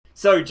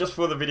So just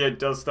before the video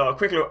does start, a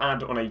quick little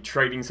ad on a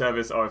trading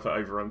service I offer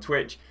over on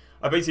Twitch.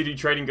 I basically do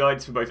trading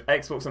guides for both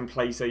Xbox and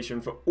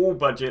PlayStation for all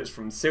budgets,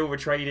 from silver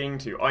trading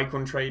to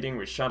icon trading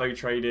with shadow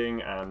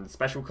trading and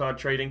special card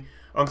trading.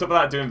 On top of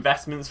that, I do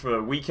investments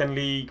for Weekend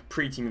League,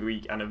 Pre-Team of the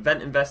Week and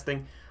event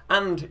investing.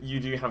 And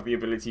you do have the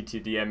ability to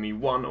DM me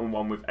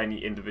one-on-one with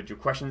any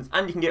individual questions.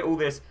 And you can get all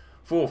this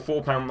for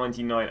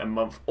 £4.99 a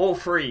month, or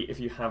free if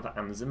you have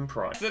Amazon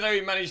Prime. Today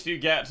we managed to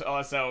get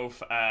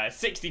ourselves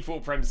 64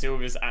 Prem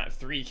Silvers at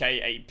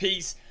 3k a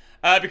piece.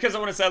 Because I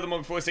want to sell them on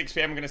before 6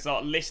 PM, I'm going to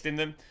start listing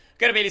them.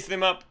 Going to be listing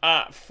them up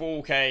at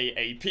 4k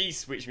a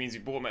piece, which means we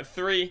bought them at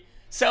 3,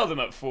 sell them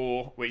at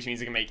 4, which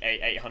means we can make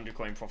a 800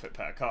 coin profit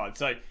per card.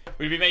 So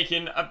we'll be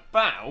making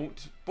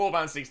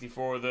about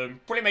 64 of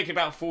them, probably making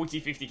about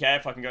 40-50k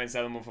if I can go and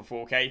sell them all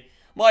for 4k.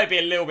 Might be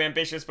a little bit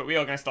ambitious, but we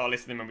are going to start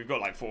listing them, and we've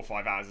got like 4 or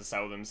 5 hours to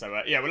sell them.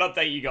 So yeah, we'll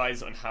update you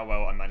guys on how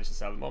well I managed to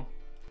sell them on.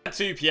 At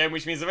 2 PM,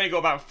 which means I've only got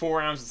about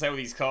 4 hours to sell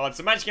these cards.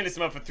 So I'm actually going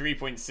to list them up for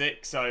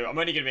 3.6. So I'm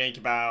only going to make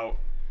about,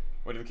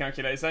 what did the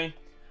calculator say?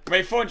 I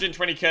made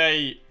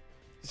 420k,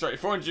 sorry,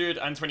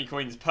 420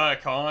 coins per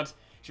card,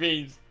 which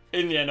means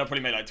in the end I'll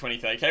probably make like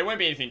 20-30k. It won't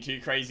be anything too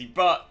crazy,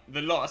 but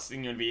the last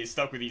thing you're going to be is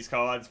stuck with these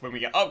cards when we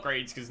get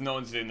upgrades, because no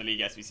one's doing the League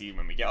SBC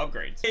when we get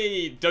upgrades.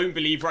 I don't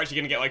believe we're actually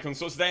going to get icon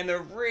sorts today, and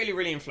they're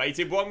really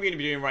inflated. What I'm going to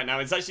be doing right now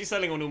is actually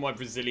selling on all my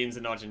Brazilians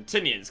and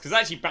Argentinians, because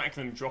I actually back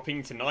them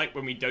dropping tonight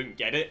when we don't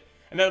get it.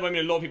 And at the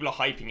moment a lot of people are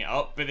hyping it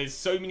up, but there's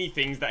so many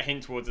things that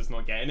hint towards us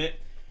not getting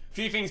it. A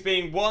few things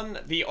being, one,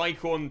 the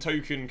icon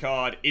token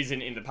card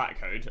isn't in the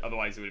pack code,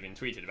 otherwise it would have been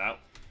tweeted about.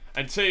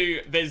 And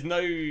 2, there's no,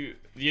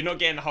 you're not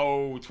getting the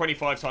whole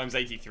 25 times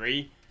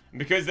 83. And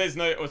because there's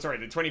no, oh sorry,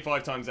 the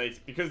 25 times 80,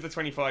 because the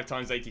 25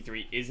 times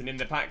 83 isn't in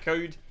the pack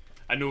code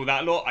and all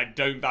that lot, I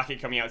don't back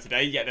it coming out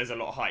today, yet there's a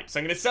lot of hype. So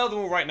I'm going to sell them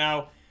all right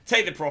now,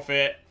 take the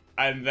profit,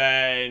 and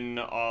then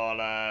I'll,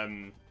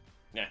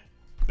 yeah,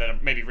 then I'll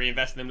maybe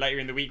reinvest in them later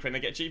in the week when they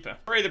get cheaper.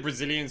 For the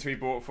Brazilians we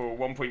bought for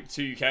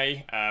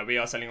 1.2k, we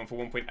are selling them for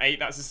 1.8.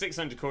 That's a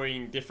 600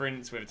 coin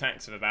difference with a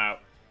tax of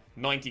about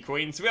 90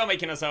 coins. So we are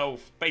making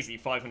ourselves basically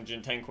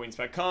 510 coins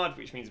per card,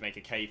 which means we make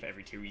a K for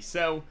every 2 we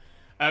sell.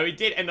 We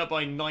did end up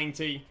buying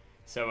 90,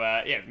 so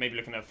yeah, maybe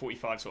looking at a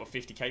 45 sort of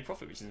 50k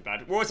profit, which isn't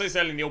bad. We're also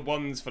selling the old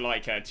ones for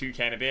like 2k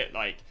and a bit.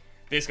 Like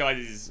this guy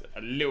is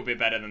a little bit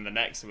better than the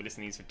next, so we're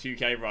listing these for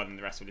 2k rather than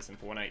the rest we're listing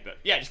for 1.8. But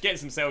yeah, just getting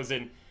some sales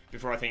in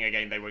before I think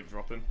again they won't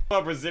drop them.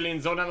 Our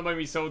Brazilians on at the moment,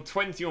 we sold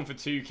 20 on for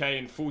 2k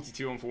and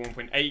 42 on for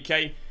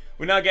 1.8k.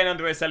 We're now getting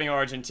underway selling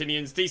our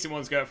Argentinians. Decent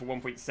ones go up for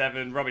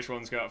 1.7. Rubbish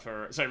ones go up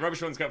for, sorry,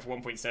 rubbish ones go up for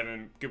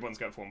 1.7. Good ones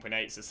go up for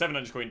 1.8. So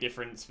 700 coin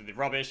difference for the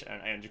rubbish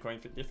and 800 coin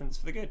difference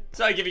for the good.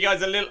 So I give you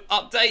guys a little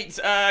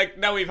update.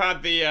 Now we've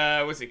had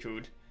the, what's it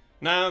called?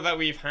 Now that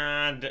we've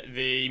had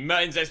the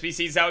Mertens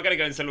SBCs out, we're going to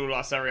go and sell all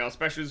our Serie A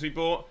specials we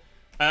bought.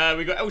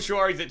 We got El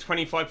Shaarawy's at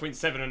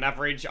 25.7 on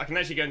average. I can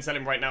actually go and sell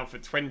him right now for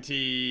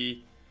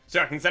 20. So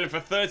I can sell him for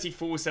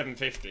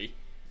 34,750.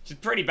 Which is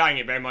pretty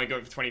banging, bear in mind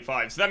going for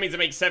 25. So that means I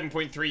make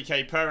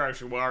 7.3k per El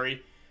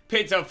Shaarawy.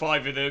 Picked up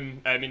 5 of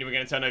them, meaning we're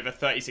going to turn over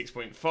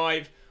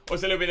 36.5.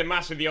 Also a little bit of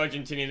mash with the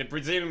Argentinian and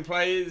Brazilian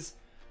players.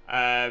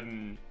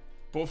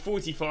 Bought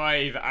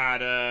 45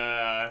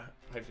 at,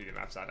 hopefully the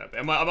maths add up.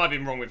 I might have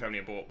been wrong with how many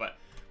I bought, but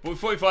bought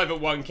 45 at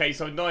 1k,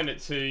 so 9 at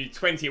 2,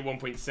 20 at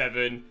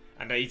 1.7,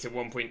 and 8 at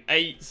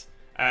 1.8.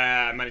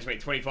 Managed to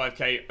make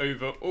 25k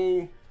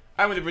overall.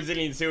 And with the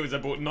Brazilian silvers, I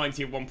bought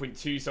 90 at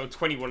 1.2, so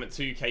 21 at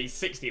 2k,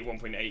 60 at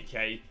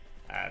 1.8k,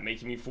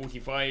 making me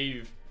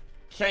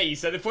 45k.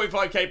 So the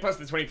 45k plus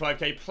the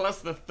 25k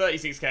plus the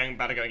 36k I'm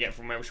about to go and get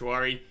from El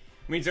Shaarawy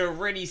means we're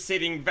already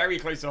sitting very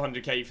close to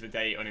 100k for the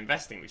day on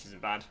investing, which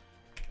isn't bad.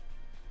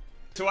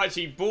 So I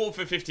actually bought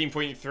for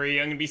 15.3. I'm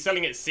going to be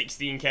selling at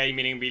 16k,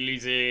 meaning I'll be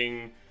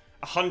losing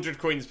 100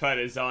 coins per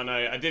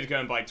Lozano. I did go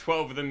and buy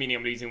 12 of them, meaning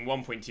I'm losing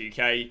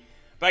 1.2k.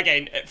 But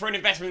again, for an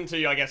investment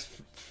to, I guess,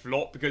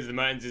 flop because the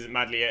Mertens isn't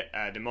madly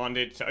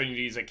demanded, to only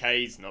use a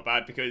K is not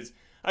bad because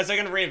I'm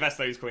going to reinvest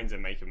those coins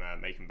and make them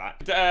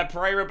back.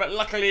 Pereira, but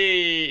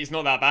luckily it's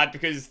not that bad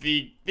because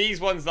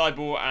these ones that I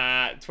bought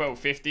at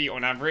 12.50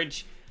 on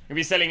average, I'm going to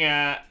be selling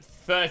at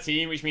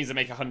 13, which means I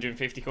make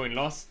 150 coin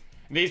loss.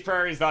 And these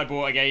Pereiras that I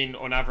bought again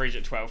on average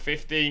at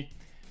 12.50,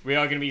 we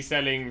are going to be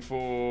selling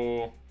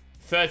for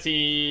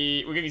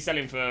 30. We're going to be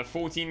selling for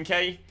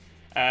 14k,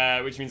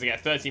 which means I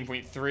get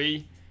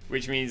 13.3.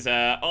 Which means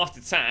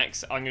after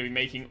tax, I'm going to be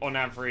making on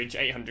average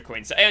 800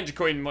 coins. So 800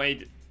 coin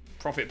made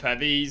profit per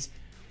these,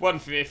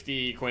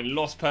 150 coin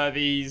loss per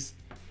these,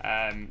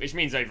 which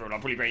means overall I'll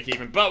probably break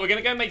even. But we're going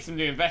to go make some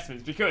new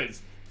investments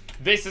because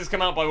this has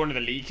come out by one of the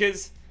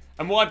leakers.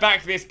 And what I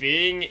back this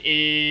being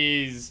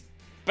is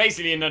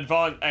basically an a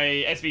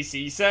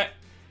SBC set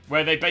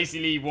where they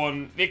basically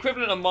want the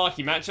equivalent of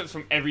marquee matchups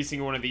from every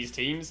single one of these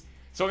teams.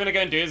 So what I'm going to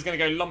go and do is going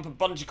to go lump a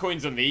bunch of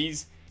coins on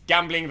these,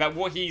 gambling that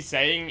what he's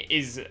saying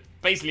is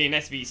basically an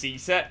SBC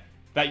set,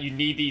 that you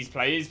need these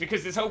players,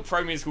 because this whole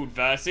promo is called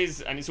Versus,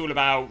 and it's all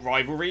about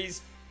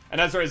rivalries, and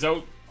as a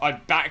result, I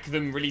back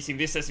them releasing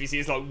this SBC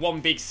as like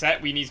one big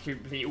set. We need to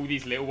complete all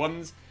these little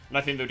ones, And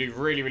I think they'll do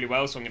really, really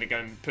well, so I'm going to go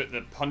and put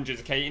the hundreds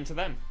of K into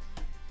them.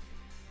 One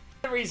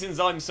of the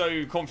reasons I'm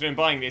so confident in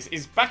buying this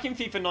is back in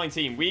FIFA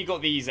 19, we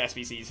got these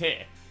SBCs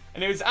here.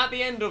 And it was at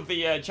the end of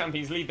the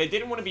Champions League. They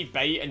didn't want to be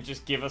bait and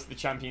just give us the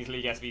Champions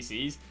League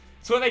SBCs.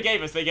 So what they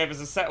gave us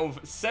a set of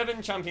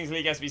 7 Champions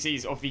League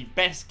SBCs of the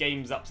best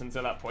games up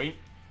until that point.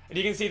 And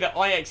you can see that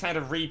Ajax had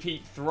a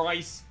repeat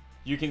thrice.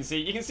 You can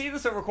see the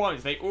sort of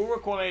requirements. They all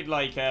required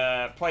like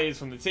players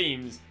from the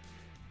teams.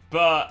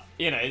 But,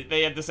 you know,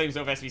 they had the same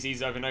sort of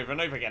SBCs over and over and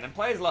over again. And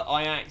players like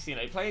Ajax, you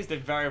know, players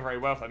did very, very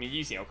well. I mean,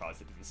 UCL cards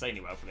did insanely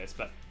well for this.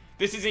 But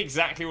this is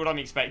exactly what I'm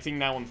expecting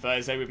now on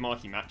Thursday with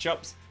marquee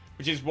matchups.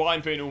 Which is why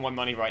I'm putting all my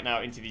money right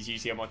now into these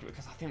UCL market.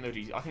 Because I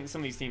think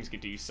some of these teams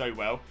could do so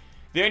well.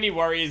 The only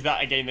worry is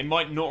that, again, they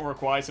might not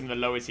require some of the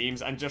lower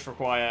teams. And just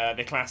require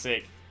the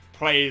classic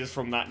players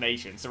from that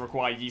nation. So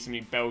require you so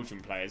many Belgian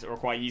players. Or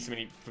require you so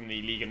many from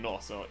the Liga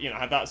NOS. Or, you know,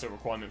 have that sort of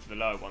requirement for the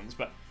lower ones.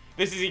 But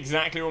this is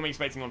exactly what I'm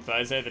expecting on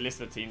Thursday, the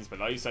list of teams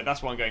below. So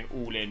that's why I'm going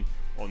all in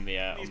on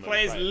the these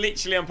players.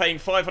 Literally, I'm paying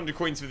 500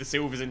 coins for the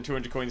silvers and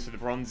 200 coins for the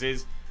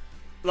bronzes.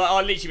 Like,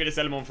 I'll literally be able to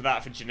sell them on for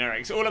that for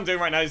generics. All I'm doing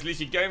right now is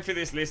literally going through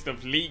this list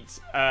of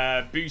leaked,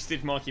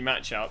 boosted marquee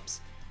matchups.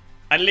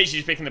 And literally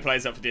just picking the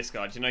players up for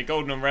discard. You know,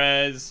 golden on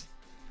rares.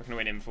 What can I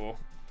win him for?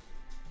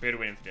 We're going to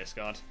win him for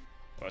discard.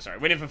 Oh, sorry,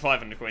 win him for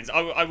 500 coins.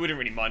 I wouldn't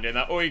really mind doing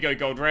that. Or you go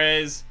gold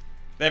rares.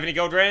 They have any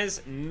gold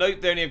rares?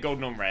 Nope, they only have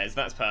golden on rares.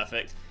 That's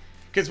perfect.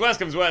 Because worst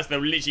comes worst, they'll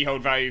literally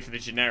hold value for the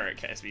generic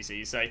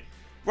SBC. So,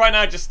 right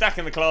now, just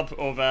stacking the club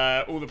of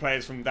all the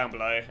players from down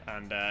below.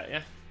 And,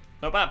 yeah,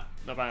 not bad.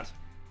 Not bad.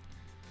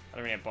 I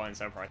don't really have buy and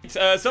sell price.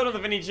 Sold on the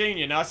Vinny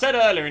Jr. Now, I said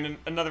earlier in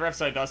another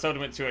episode that I sold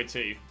him at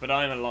 202, but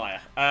I am a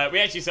liar. We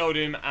actually sold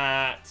him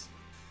at,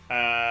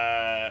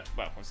 well,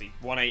 obviously,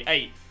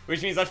 188,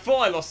 which means I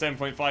thought I lost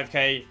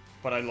 7.5k,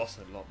 but I lost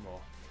a lot more.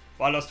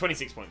 Well, I lost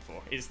 26.4.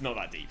 It's not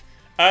that deep.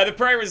 The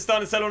Pereira is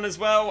starting to sell on as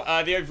well.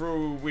 The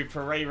overall with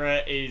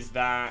Pereira is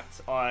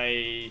that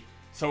I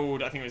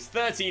sold, I think it was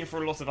 13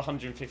 for a loss of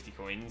 150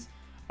 coins.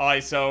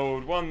 I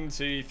sold 1,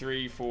 2,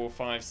 3, 4,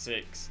 5,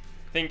 6...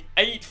 I think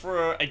 8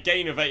 for a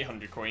gain of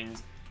 800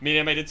 coins, meaning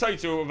I made a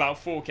total of about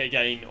 4k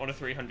gain on a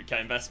 300k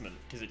investment,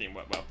 because it didn't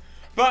work well.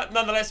 But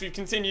nonetheless, we've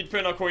continued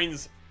putting our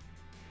coins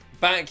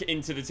back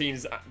into the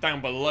teams down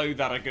below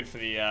that are good for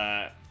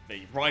the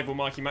rival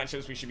marquee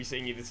matchups we should be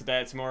seeing either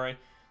today or tomorrow.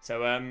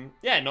 So,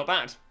 yeah, not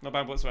bad. Not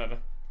bad whatsoever.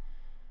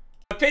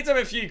 I picked up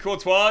a few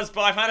Courtois,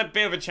 but I've had a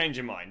bit of a change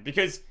of mind,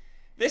 because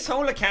this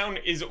whole account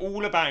is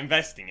all about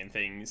investing in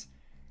things.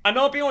 And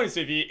I'll be honest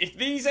with you, if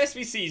these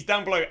SBCs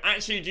down below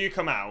actually do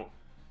come out,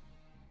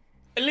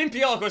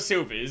 Olympiacos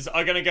Silvers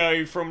are going to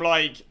go from,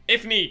 like,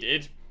 if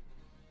needed,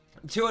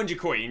 200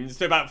 coins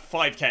to about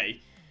 5k.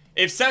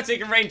 If Celtic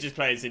and Rangers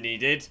players are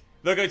needed,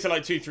 they'll go to,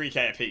 like,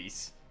 2-3k a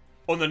piece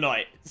on the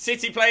night.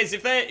 City players,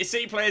 if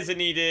City players are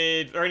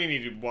needed, they're only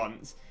needed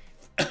once.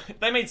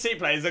 They made City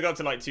players, they'll go up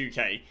to, like,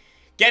 2k.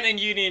 Gent and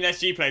Union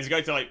SG players go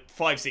to, like,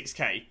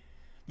 5-6k.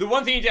 The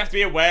one thing you have to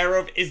be aware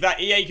of is that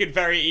EA could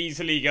very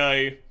easily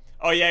go,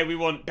 oh, yeah, we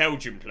want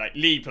Belgium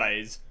league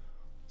players.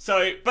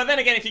 So, but then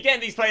again, if you're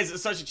getting these players at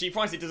such a cheap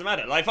price, it doesn't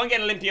matter. Like, if I'm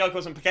getting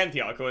Olympiacos and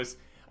Pacanthiacos,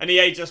 and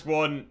EA just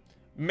want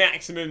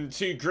maximum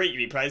 2 Greek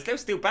League players, they'll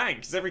still bang,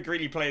 because every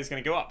Greek League player is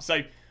going to go up.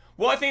 So,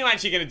 what I think I'm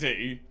actually going to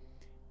do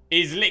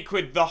is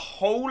liquid the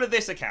whole of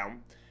this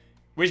account,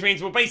 which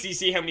means we'll basically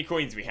see how many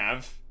coins we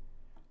have,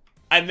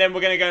 and then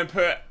we're going to go and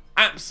put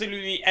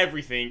absolutely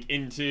everything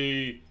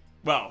into,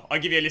 well,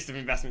 I'll give you a list of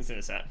investments in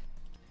a set.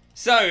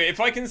 So, if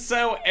I can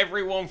sell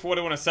everyone for what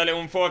I want to sell it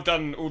on for, I've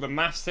done all the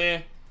maths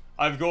here.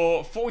 I've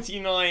got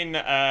 49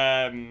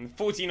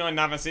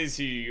 Navises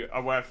who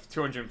are worth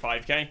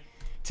 205k.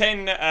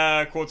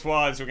 10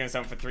 Courtois who are going to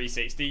sell for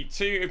 360.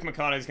 2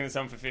 Upamecano is going to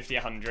sell for 50,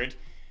 100.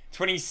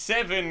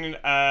 27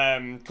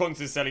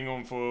 Contes selling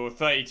on for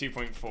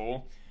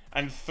 32.4.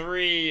 And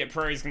 3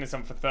 Pereira is going to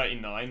sell for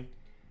 39.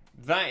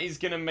 That is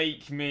going to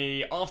make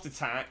me, after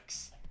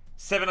tax,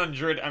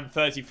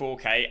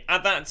 734k.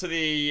 Add that to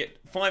the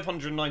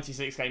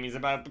 596k means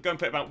about going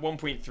to put about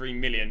 1.3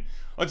 million.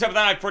 On top of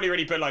that, I've probably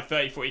already put like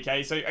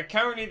 40k. So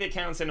currently the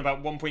account's in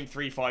about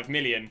 1.35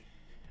 million.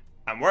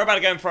 And we're about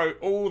to go and throw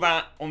all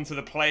that onto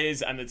the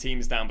players and the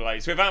teams down below.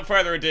 So without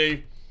further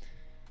ado,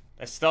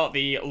 let's start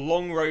the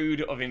long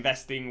road of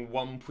investing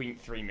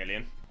 1.3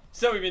 million.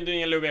 So we've been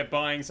doing a little bit of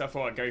buying, so I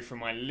thought I'd go through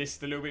my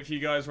list a little bit for you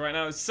guys right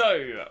now.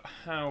 So,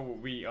 how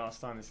we are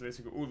starting this list,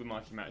 we've got all the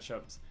marquee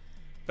matchups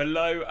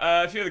below.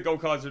 A few of the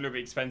gold cards are a little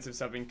bit expensive,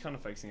 so I've been kind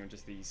of focusing on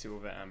just the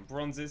silver and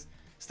bronzes.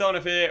 Starting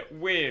off here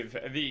with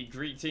the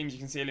Greek teams, you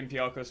can see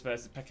Olympiacos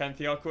versus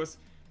Pacanthiacos.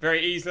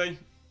 Very easily,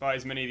 buy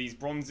as many of these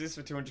bronzes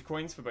for 200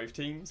 coins for both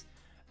teams.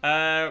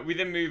 We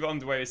then move on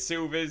the way with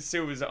silvers.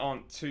 Silvers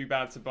aren't too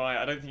bad to buy.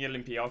 I don't think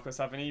Olympiacos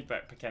have any,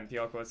 but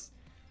Pacanthiacos,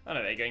 I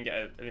don't know, they go and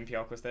get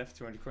Olympiacos there for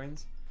 200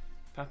 coins.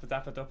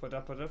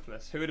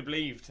 Papadopoulos. Who would have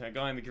believed a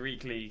guy in the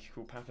Greek league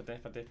called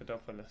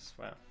Papadopoulos?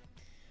 Wow.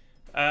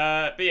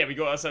 But yeah, we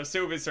got ourselves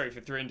silvers, sorry, for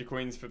 300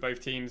 coins for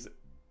both teams.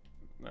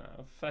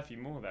 A fair few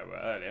more there were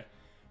earlier.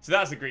 So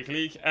that's the Greek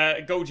league.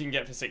 Gold you can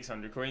get for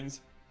 600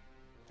 coins.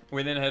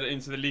 We then head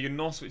into the Liga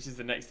NOS, which is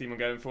the next team I'm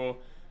going for.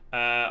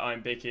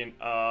 I'm picking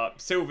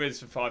up silvers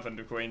for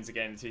 500 coins.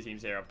 Again, the two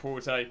teams here are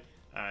Porto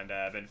and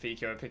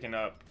Benfica are picking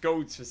up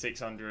golds for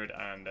 600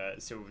 and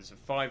silvers for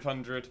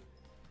 500.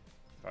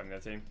 Finding their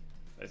team.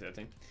 There's their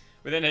team.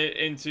 We then head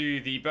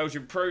into the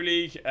Belgian Pro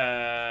League,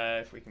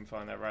 if we can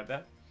find that right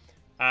there.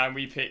 And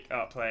we pick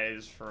up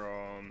players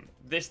from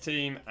this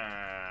team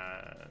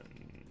and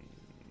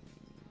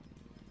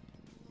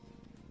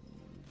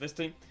this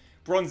team.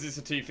 Bronzes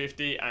are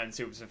 250 and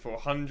silvers are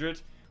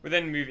 400. We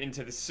then move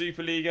into the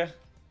Superliga.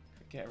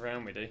 Get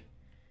around, we do.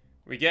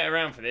 We get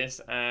around for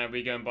this, and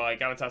we go and buy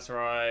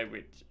Galatasaray,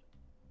 which...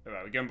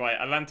 Well, we go and buy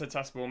Atalanta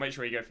Taspor. Make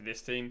sure you go for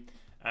this team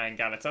and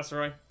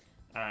Galatasaray.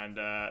 And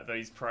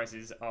those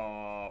prices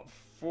are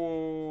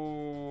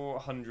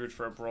 400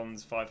 for a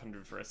bronze,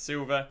 500 for a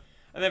silver.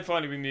 And then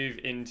finally we move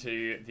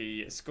into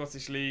the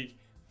Scottish League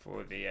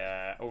for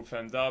the Old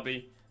Firm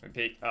Derby. We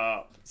pick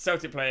up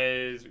Celtic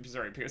players,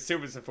 pick up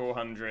silvers for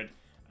 400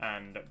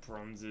 and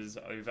bronzes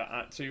over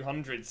at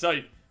 200.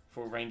 So,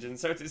 for Rangers and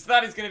Celtics. So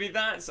that is going to be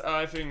that.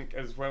 I think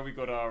as well we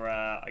got our,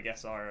 I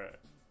guess, our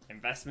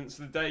investments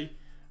for the day.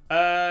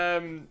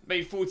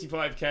 Made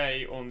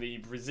 45k on the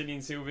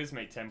Brazilian silvers,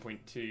 made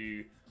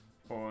 10.2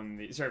 on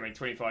the, sorry, made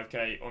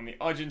 25k on the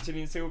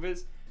Argentinian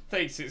silvers.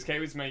 36k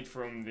was made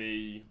from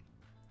the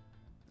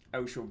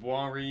El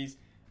Shawaris.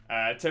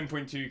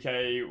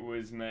 10.2k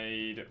was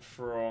made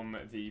from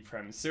the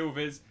Prem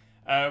silvers.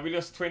 We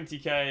lost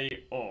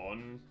 20k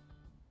on,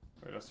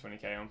 we lost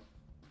 20k on.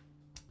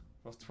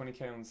 Lost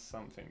 20k on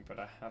something, but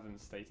I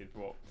haven't stated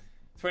what.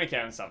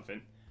 20k on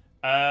something.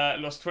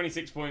 Lost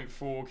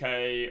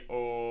 26.4k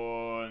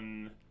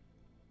on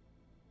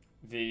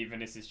the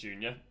Vinicius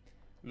Jr.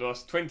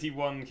 Lost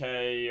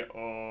 21k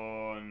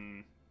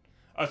on...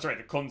 Oh, sorry,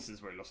 the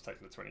concerts where we lost a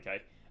total of 20k.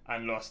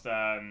 And lost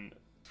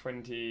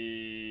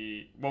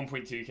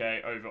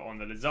 1.2k over on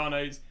the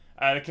Lozanos.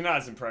 The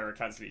Canals and Pereira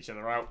cancel each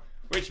other out,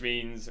 which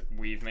means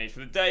we've made for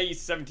the day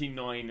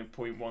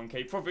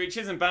 79.1k profit, which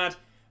isn't bad.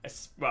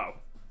 Well...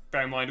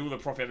 Bear in mind, all the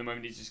profit at the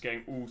moment is just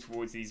going all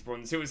towards these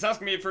bronze silvers. So that's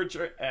going to be it for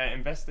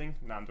investing.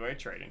 Now I'm doing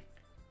trading.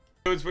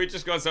 We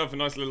just got ourselves a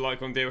nice little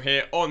icon deal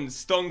here on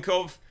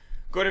Stonkov.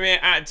 Got him here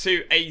at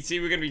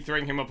 280. We're going to be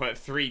throwing him up at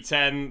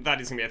 310.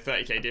 That is going to be a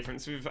 30k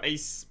difference with a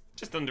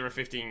just under a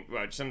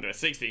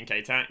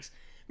 16k tax.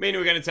 Meaning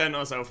we're going to turn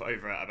ourselves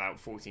over at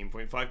about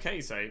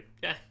 14.5k. So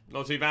yeah,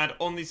 not too bad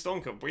on the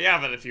Stonkov. We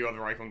have had a few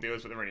other icon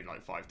deals, but they're only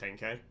like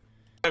 5-10k. I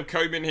have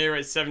Coleman here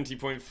at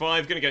 70.5.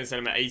 Going to go and sell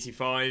him at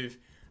 85.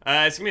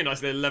 It's going to be a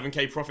nice little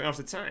 11k profit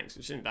after tax,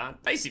 which isn't bad.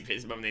 Basically,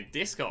 it's above the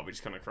discard, which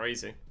is kind of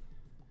crazy.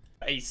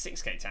 A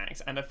 6k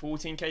tax and a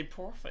 14k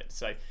profit.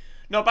 So,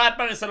 not bad.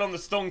 Managed to sell on the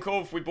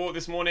Stonkov we bought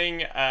this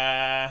morning.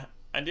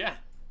 And yeah,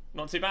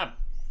 not too bad.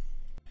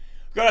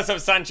 We've got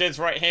ourselves Sanchez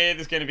right here.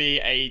 There's going to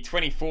be a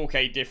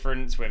 24k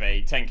difference with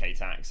a 10k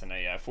tax and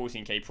a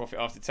 14k profit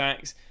after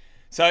tax.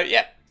 So,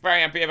 yeah,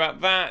 very happy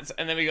about that.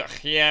 And then we got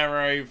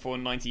Hierro for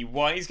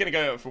 91. He's going to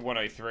go up for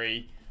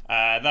 103.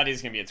 That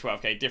is going to be a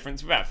 12k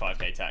difference, about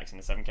 5k tax and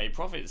a 7k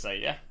profit. So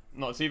yeah,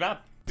 not too bad.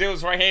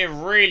 Deals right here,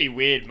 really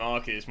weird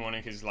market this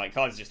morning because like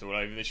cards are just all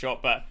over the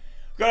shop. But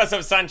we've got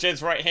ourselves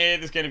Sanchez right here.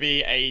 There's going to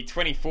be a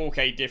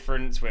 24k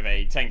difference with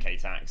a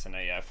 10k tax and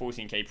a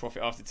 14k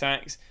profit after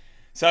tax.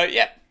 So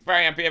yeah,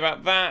 very happy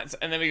about that.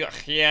 And then we got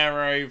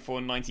Hierro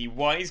for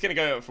 91. He's going to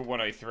go up for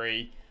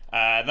 103.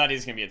 That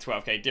is going to be a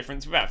 12k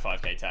difference, about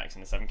 5k tax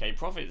and a 7k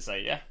profit. So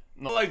yeah.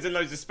 Not loads and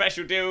loads of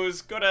special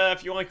deals. Got a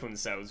few icon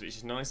sales, which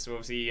is nice. So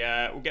obviously,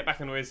 we'll get back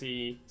on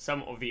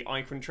some of the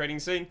icon trading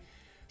soon.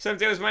 Some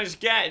deals managed to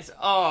get.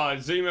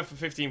 Zuma for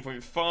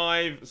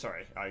 15.5.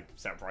 Sorry, I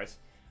set price.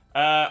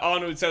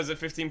 Arnold sells at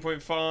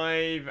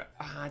 15.5.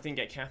 I didn't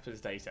get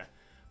Kappa's data.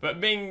 But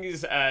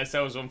Mings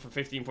sells on for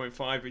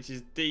 15.5, which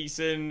is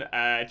decent.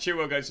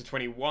 Chilwell goes for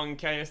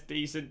 21k, that's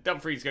decent.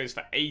 Dumfries goes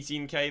for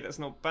 18k, that's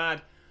not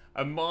bad.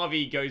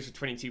 Marvy goes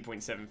for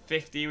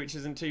 22.750, which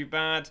isn't too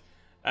bad.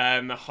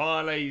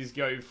 Harley's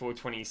go for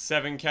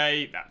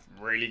 27k, that's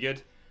really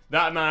good.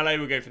 That Malay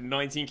will go for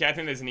 19k. I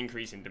think there's an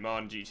increase in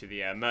demand due to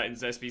the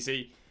Mertens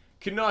SBC.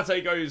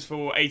 Kanate goes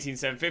for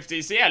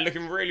 18,750. So yeah,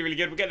 looking really, really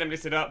good. We'll get them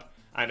listed up.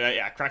 And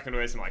yeah, cracking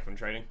away some icon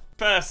trading.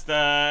 First,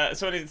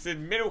 someone is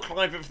middle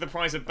Clivert for the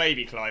price of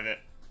baby Clivert.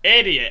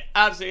 Idiot.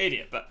 Absolute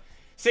idiot. But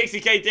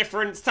 60k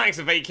difference, tax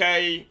of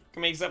 8k.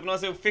 Makes up a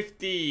nice little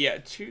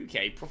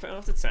 52k profit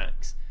after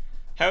tax.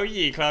 Hell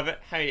yeah, Clivert.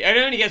 Hey, it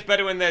only gets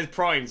better when there's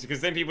primes,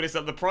 because then people list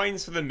up the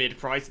primes for the mid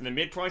price and the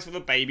mid price for the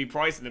baby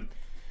price, and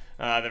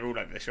they're all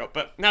over the shop.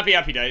 But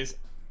happy days.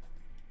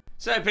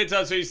 So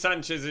Pitatu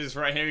Sanchez is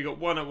right here. We got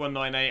one at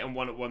 198 and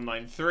one at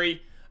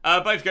 193.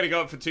 Both going to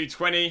go up for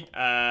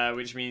 220,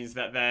 which means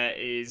that there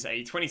is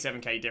a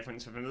 27k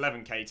difference with an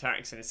 11k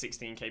tax and a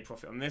 16k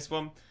profit on this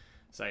one.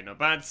 So not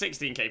bad.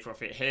 16k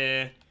profit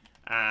here,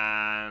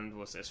 and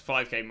what's this?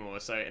 5k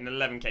more, so an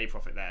 11k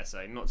profit there.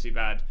 So not too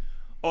bad.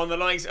 On the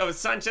likes of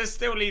Sanchez,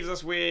 still leaves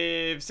us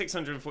with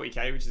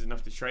 640k, which is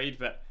enough to trade,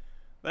 but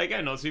There you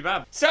go, not too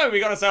bad. So we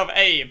got ourselves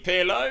a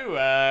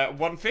Pirlo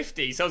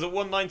 150. Sells at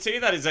 192.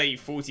 That is a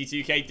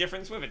 42k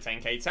difference with a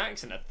 10k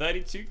tax and a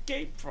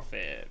 32k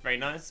profit. Very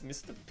nice,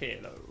 Mr.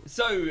 Pirlo.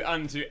 So,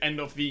 and to end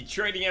off the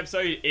trading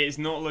episode, it's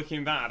not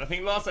looking bad. I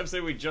think last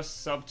episode we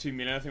just sub 2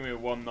 million. I think we were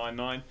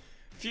 199.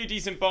 A few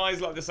decent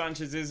buys like the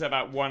Sanchez's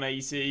about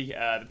 180.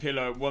 The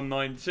Pirlo at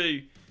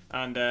 192.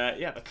 And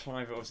yeah, the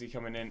Clive obviously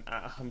coming in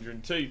at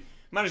 102.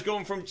 Managed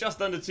gone from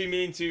just under 2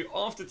 million to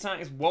after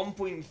tax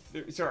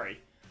 1.3. Sorry.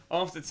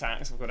 After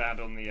tax, I've got to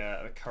add on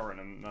the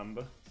current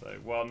number, so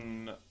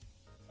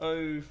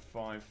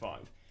 1055.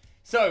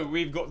 So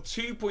we've got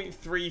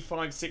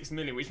 2.356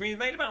 million, which means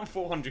we made about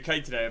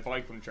 400k today of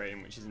icon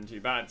trading, which isn't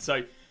too bad.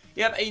 So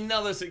you have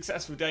another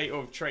successful day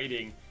of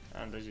trading,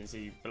 and as you can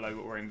see below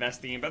what we're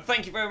investing in. But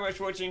thank you very much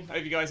for watching.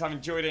 Hope you guys have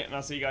enjoyed it, and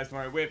I'll see you guys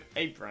tomorrow with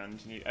a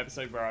brand new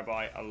episode where I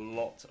buy a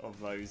lot of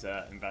those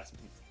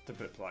investments, to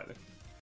put it politely.